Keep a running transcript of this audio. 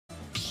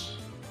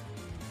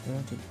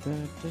Alright,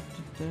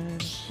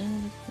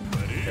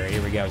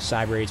 here we go.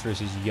 Cyberace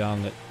versus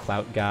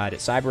YungCloutGod.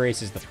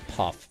 Cyberace is the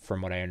Puff,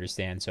 from what I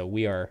understand, so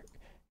we are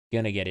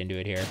gonna get into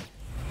it here.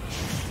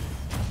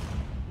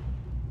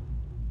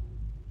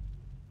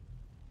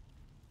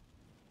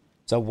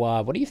 So,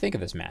 what do you think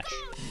of this match?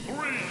 3,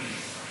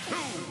 2,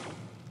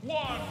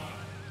 1,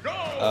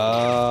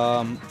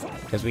 go!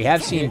 Because we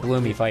have seen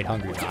Bloomy fight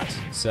Hungry Bots,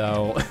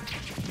 so...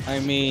 I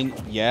mean,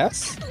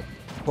 yes,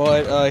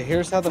 but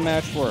here's how the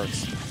match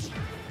works.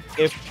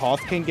 If Puff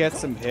can get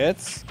some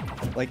hits,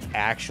 like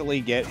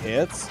actually get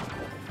hits,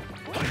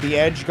 the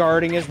edge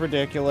guarding is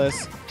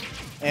ridiculous,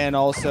 and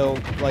also,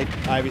 like,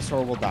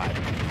 Ivysaur will die.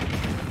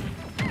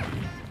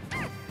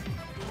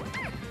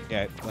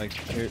 Yeah, like,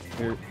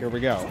 here we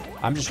go.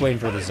 I'm just waiting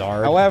for the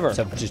Zard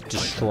to just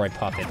destroy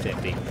Puff at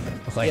 50.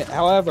 Like, yeah,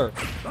 however,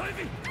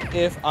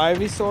 if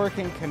Ivysaur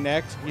can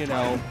connect, you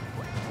know,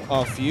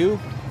 a few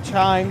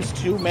times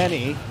too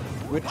many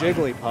with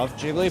Jigglypuff,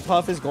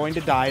 Jigglypuff is going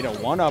to die to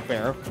one up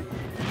air,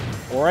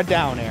 or a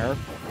down air,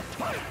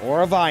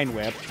 or a Vine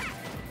Whip.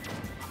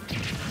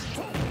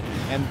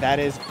 And that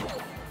is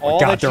all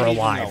that you need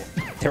to know.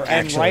 They're and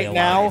actually right alive.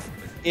 now,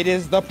 it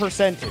is the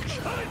percentage.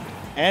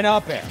 An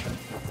up air,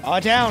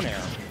 a down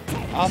air,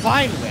 a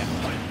Vine Whip.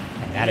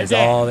 And that is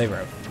all they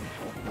wrote.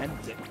 And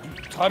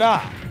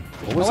ta-da!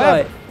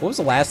 What was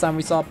the last time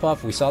we saw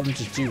Puff? We saw them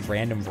just do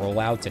random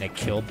rollouts and it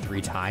killed 3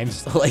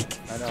 times. Like,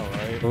 I know,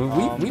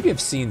 right? We have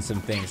seen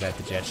some things at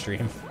the Jet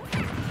Stream.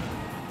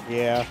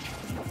 Yeah.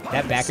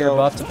 That back air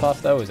buff to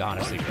Puff, though, is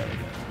honestly really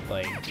good.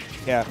 Like,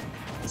 yeah.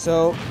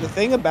 So, the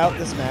thing about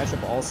this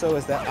matchup also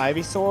is that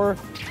Ivysaur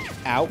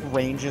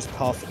outranges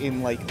Puff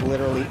in, like,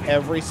 literally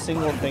every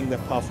single thing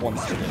that Puff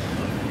wants to do.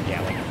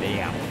 Yeah, like,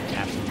 yeah,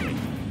 absolutely.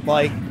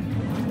 Like,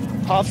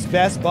 Puff's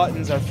best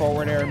buttons are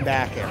forward air and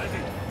back air.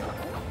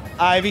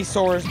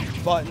 Ivysaur's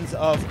buttons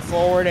of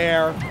forward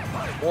air,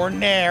 or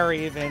nair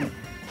even,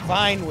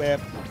 Vine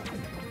Whip,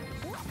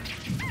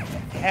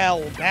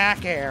 hell,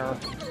 back air,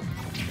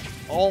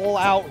 all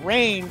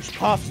outrange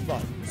Puff's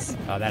buttons.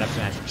 Oh, that up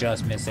smash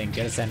just missing.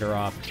 Get a sender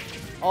off.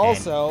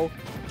 Also,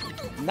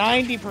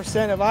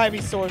 90% of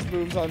Ivysaur's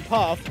moves on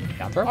Puff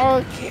Down throw?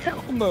 are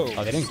kill moves.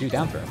 Oh, they didn't do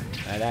down throw.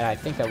 I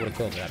think that would have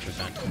killed that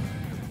percent.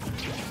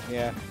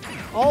 Yeah.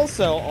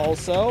 Also,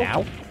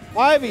 Now?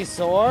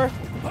 Ivysaur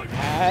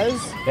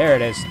has... There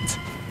it is.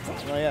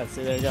 Oh yeah,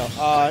 see, there you go.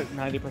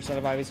 90%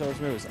 of Ivysaur's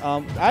moves.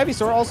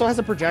 Ivysaur also has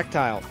a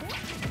projectile.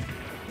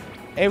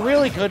 A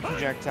really good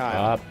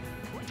projectile.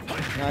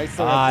 Nice.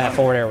 That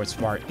forward air was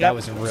smart. Yep. That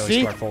was a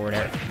really smart forward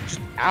air.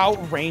 Just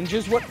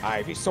outranges what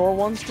Ivysaur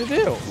wants to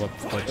do. What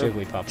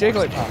Jigglypuff.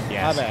 Jigglypuff.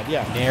 Yes. My bad,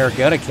 yeah. They're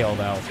gonna kill,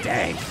 though.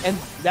 Dang. And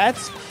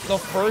that's the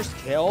first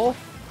kill.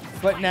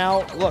 But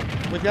now, look,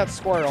 we've got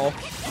Squirtle.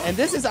 And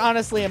this is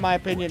honestly, in my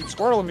opinion,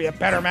 Squirtle would be a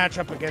better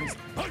matchup against,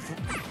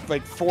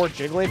 like, 4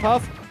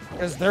 Jigglypuff.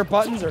 Because their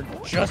buttons are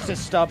just as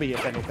stubby,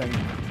 if anything.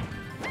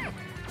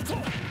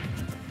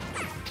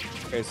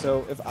 Okay,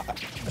 so if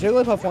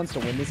Jigglypuff wants to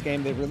win this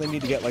game, they really need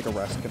to get, like, a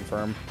rest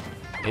confirm.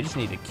 They just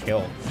need to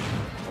kill.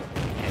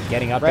 And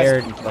getting up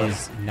there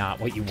is not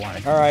what you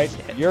wanted. Alright,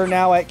 you're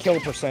now at kill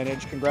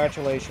percentage.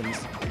 Congratulations.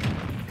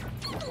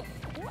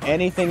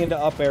 Anything into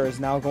up air is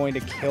now going to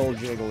kill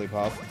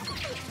Jigglypuff.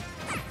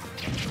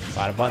 A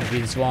lot of buttons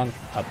being swung.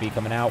 Up B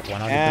coming out.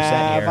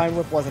 100% here. Vine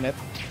Whip wasn't it.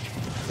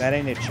 That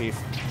ain't it, Chief.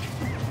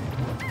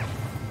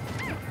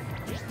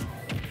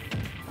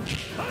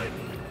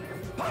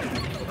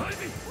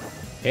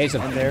 Chase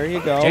him. And there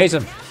you go. Chase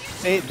him.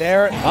 See,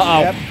 there. Uh-oh.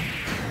 Yep.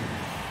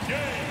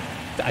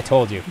 I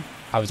told you.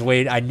 I was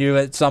waiting. I knew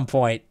at some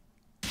point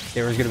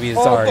there was going to be a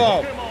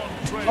Zard.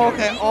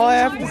 Okay, all I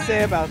have to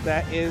say about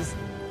that is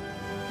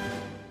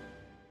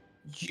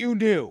you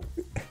knew.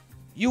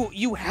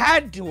 You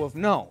had to have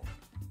known.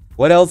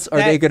 What else are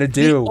they going to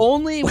do? The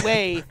only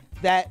way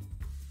that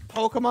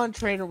Pokemon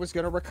Trainer was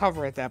going to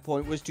recover at that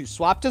point was to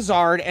swap to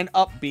Zard and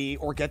up B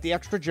or get the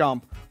extra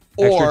jump.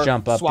 Or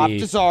jump up swap B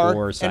to Zard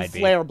or and side B.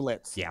 Flare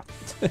Blitz. Yeah.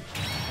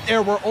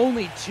 There were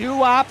only 2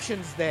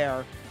 options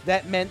there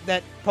that meant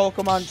that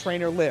Pokemon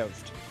Trainer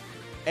lived.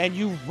 And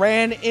you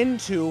ran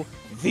into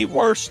the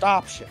worst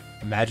option.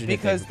 Imagine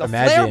because if the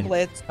they, Flare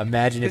Blitz.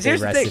 Imagine if they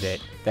rested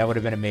it. That would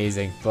have been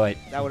amazing, but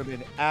that would have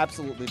been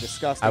absolutely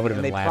disgusting. I would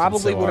have been laughing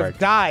probably so would hard. have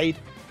died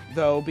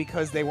though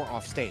because they were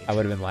off stage. I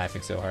would have been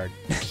laughing so hard.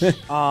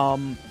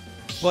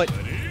 But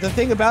the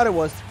thing about it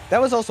was that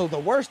was also the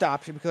worst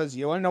option because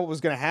you want to know what was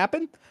going to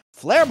happen?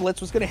 Flare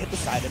Blitz was going to hit the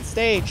side of the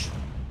stage.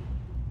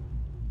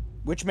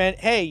 Which meant,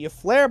 hey, you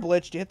Flare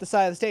Blitzed, you hit the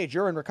side of the stage,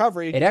 you're in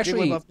recovery. It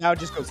actually Jigglypuff now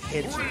just goes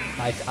hit.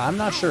 I'm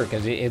not sure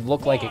because it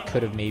looked like it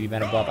could have maybe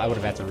been a buff. I would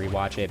have had to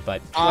rewatch it, but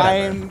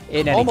whatever.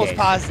 I'm almost case.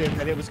 positive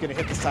that it was going to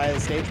hit the side of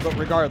the stage, but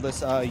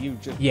regardless, you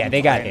just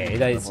they got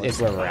it. It's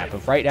where we're at.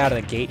 But right out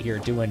of the gate here,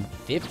 doing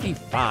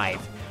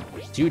 55,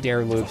 2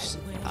 dare loops.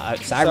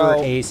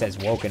 Cyberace has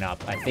woken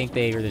up. I think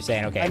they're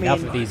saying, okay,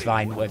 enough of these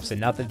Vine Whips,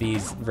 enough of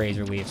these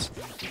Razor Leafs.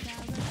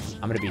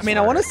 I'm gonna be. I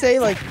want to say,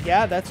 like,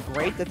 yeah, that's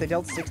great that they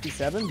dealt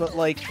 67, but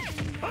like,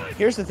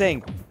 here's the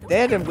thing: They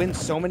had to win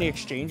so many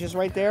exchanges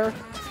right there,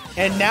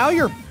 and now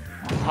you're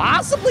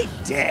possibly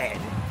dead.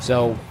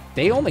 So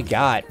they only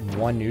got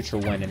one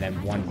neutral win and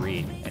then one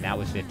read, and that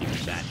was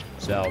 50%.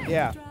 So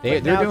yeah,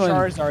 they're now doing.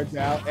 Charizard's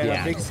out, and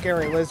a big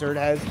scary lizard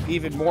has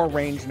even more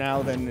range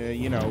now than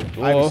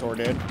Ivysaur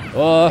did.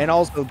 And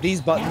also, these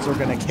buttons are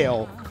gonna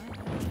kill.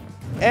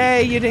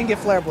 Hey, you didn't get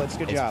Flare Blitz.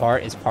 Good job.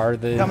 It's part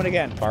of the coming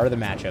again. Part of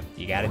the matchup.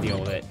 You got to deal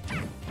with it.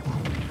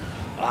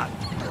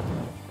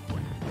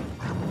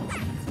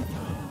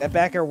 That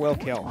back air will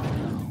kill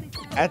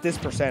at this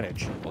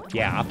percentage. Well,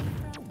 yeah.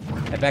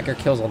 That back air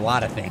kills a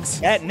lot of things.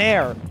 That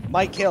nair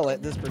might kill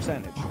at this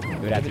percentage. It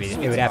would have to be.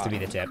 It would have to be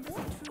the tip.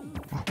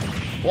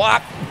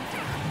 What?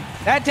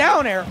 That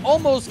down air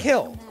almost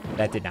killed.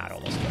 That did not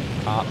almost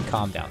kill.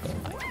 Calm down,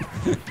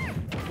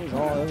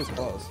 Goldeneye. It was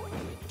close.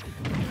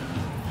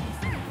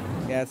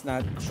 Yeah, it's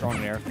not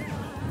strong air.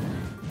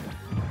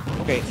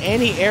 Okay,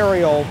 any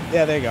aerial.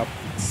 Yeah, there you go.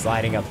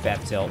 Sliding up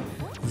F tilt.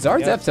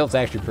 Zard's F tilt's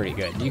actually pretty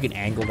good. You can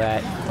angle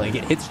that. Like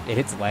it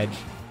hits ledge.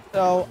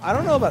 So I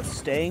don't know about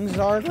staying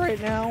Zard right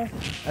now.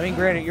 I mean,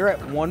 granted, you're at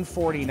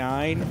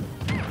 149,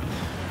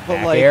 but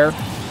back like air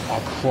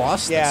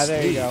across. Yeah, the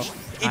there you go.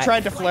 He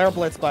tried to Flare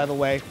Blitz, by the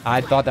way.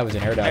 I thought that was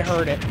an air dodge. I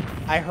heard it.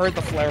 I heard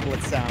the Flare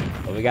Blitz sound.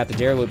 Well, we got the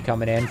Dare Loop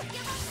coming in.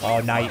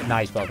 Oh,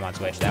 nice Pokemon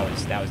switch. That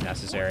was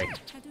necessary.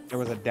 There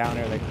was a down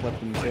air they clipped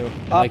him too.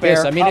 Like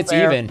this, I mean, it's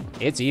even.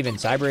 It's even.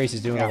 Cyberace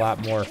is doing a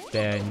lot more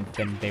than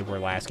they were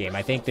last game.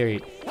 I think they're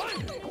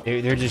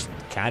just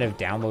kind of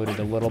downloaded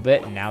a little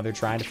bit, and now they're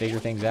trying to figure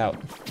things out.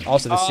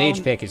 Also, the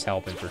stage pick is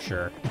helping for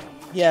sure.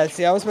 Yeah,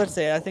 see, I was about to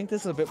say, I think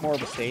this is a bit more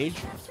of a stage,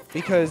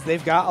 because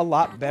they've got a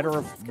lot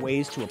better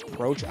ways to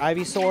approach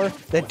Ivysaur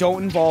that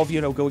don't involve,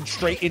 going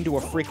straight into a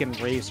freaking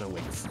Razor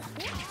Leaf.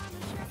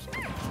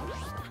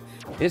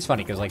 It's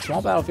funny, because, like,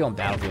 Small Battlefield and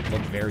Battlefield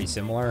look very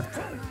similar.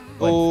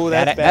 Oh,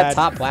 that's bad. That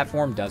top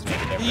platform does make a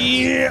difference.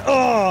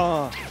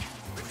 Yeah!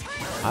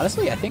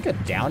 Honestly, I think a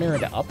down air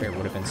into up air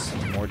would have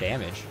been more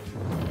damage.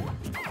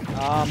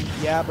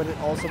 Yeah, but it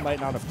also might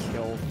not have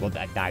killed. Well,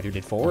 neither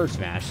did Forward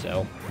Smash,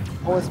 so.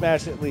 Forward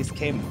Smash at least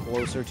came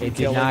closer to killing. It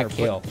did not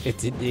kill.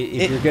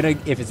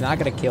 If it's not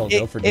gonna kill,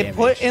 go for damage. It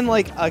put in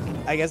like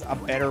I guess a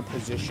better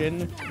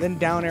position than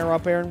down air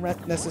up air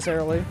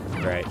necessarily.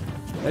 Right.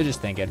 I was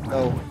just thinking.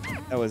 Oh,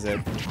 that was it.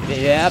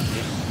 Yep.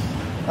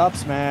 Up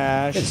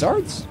smash. Yeah,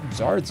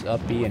 Zard's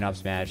up B and up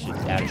smash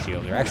out of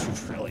shield. They're actually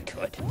really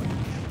good.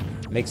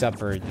 Makes up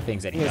for the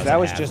things that he doesn't that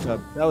was have. just that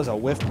was a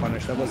whiff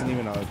punish. That wasn't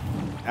even a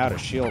out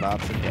of shield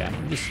option. Yeah.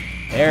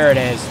 There it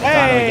is. Hey!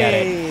 Finally get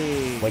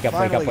it. Wake up,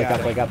 wake up, wake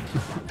up, wake up.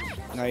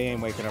 No, you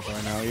ain't waking up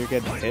right now. You're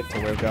getting hit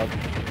to wake up.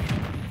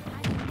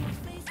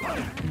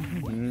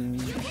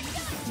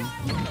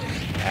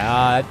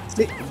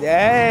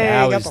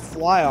 Hey, got the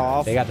fly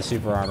off. They got the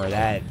super armor.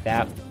 That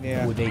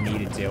yeah. What they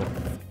needed to.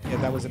 Yeah,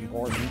 that was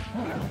important.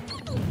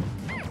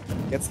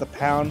 Gets the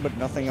pound, but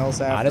nothing else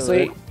after.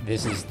 Honestly, it.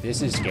 this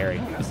is scary.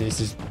 This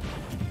is.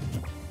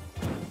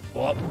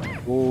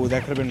 Ooh,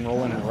 that could have been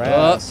rolling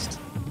rest.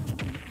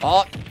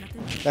 Oh.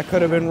 That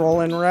could have been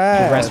rolling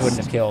rest. The rest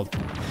wouldn't have killed.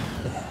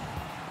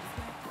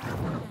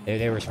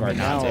 They were smart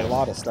not to. A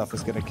lot of stuff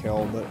is gonna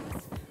kill, but.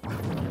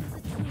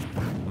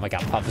 Oh my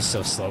god, Puff is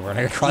so slow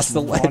running across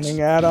the ledge.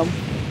 Running at him.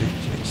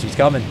 She's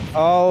coming.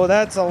 Oh,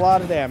 that's a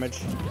lot of damage.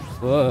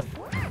 Ugh.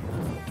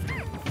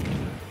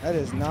 That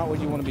is not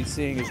what you want to be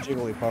seeing as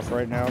Jigglypuff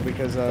right now,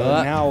 because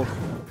now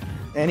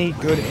any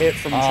good hit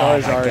from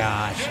Charizard, oh my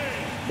gosh,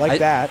 like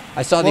that.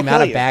 I saw the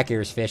amount of back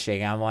airs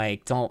fishing. I'm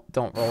like, don't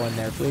roll in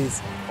there,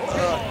 please.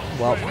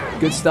 Well,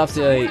 good stuff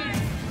to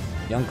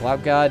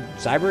YungCloutGod.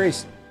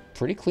 Cyberace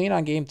pretty clean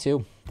on game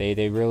 2.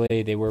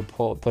 They were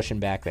pushing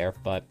back there,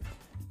 but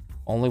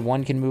only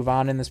one can move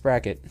on in this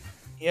bracket.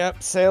 Yep,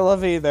 c'est la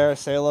vie there,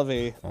 c'est la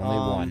vie. Only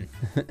one.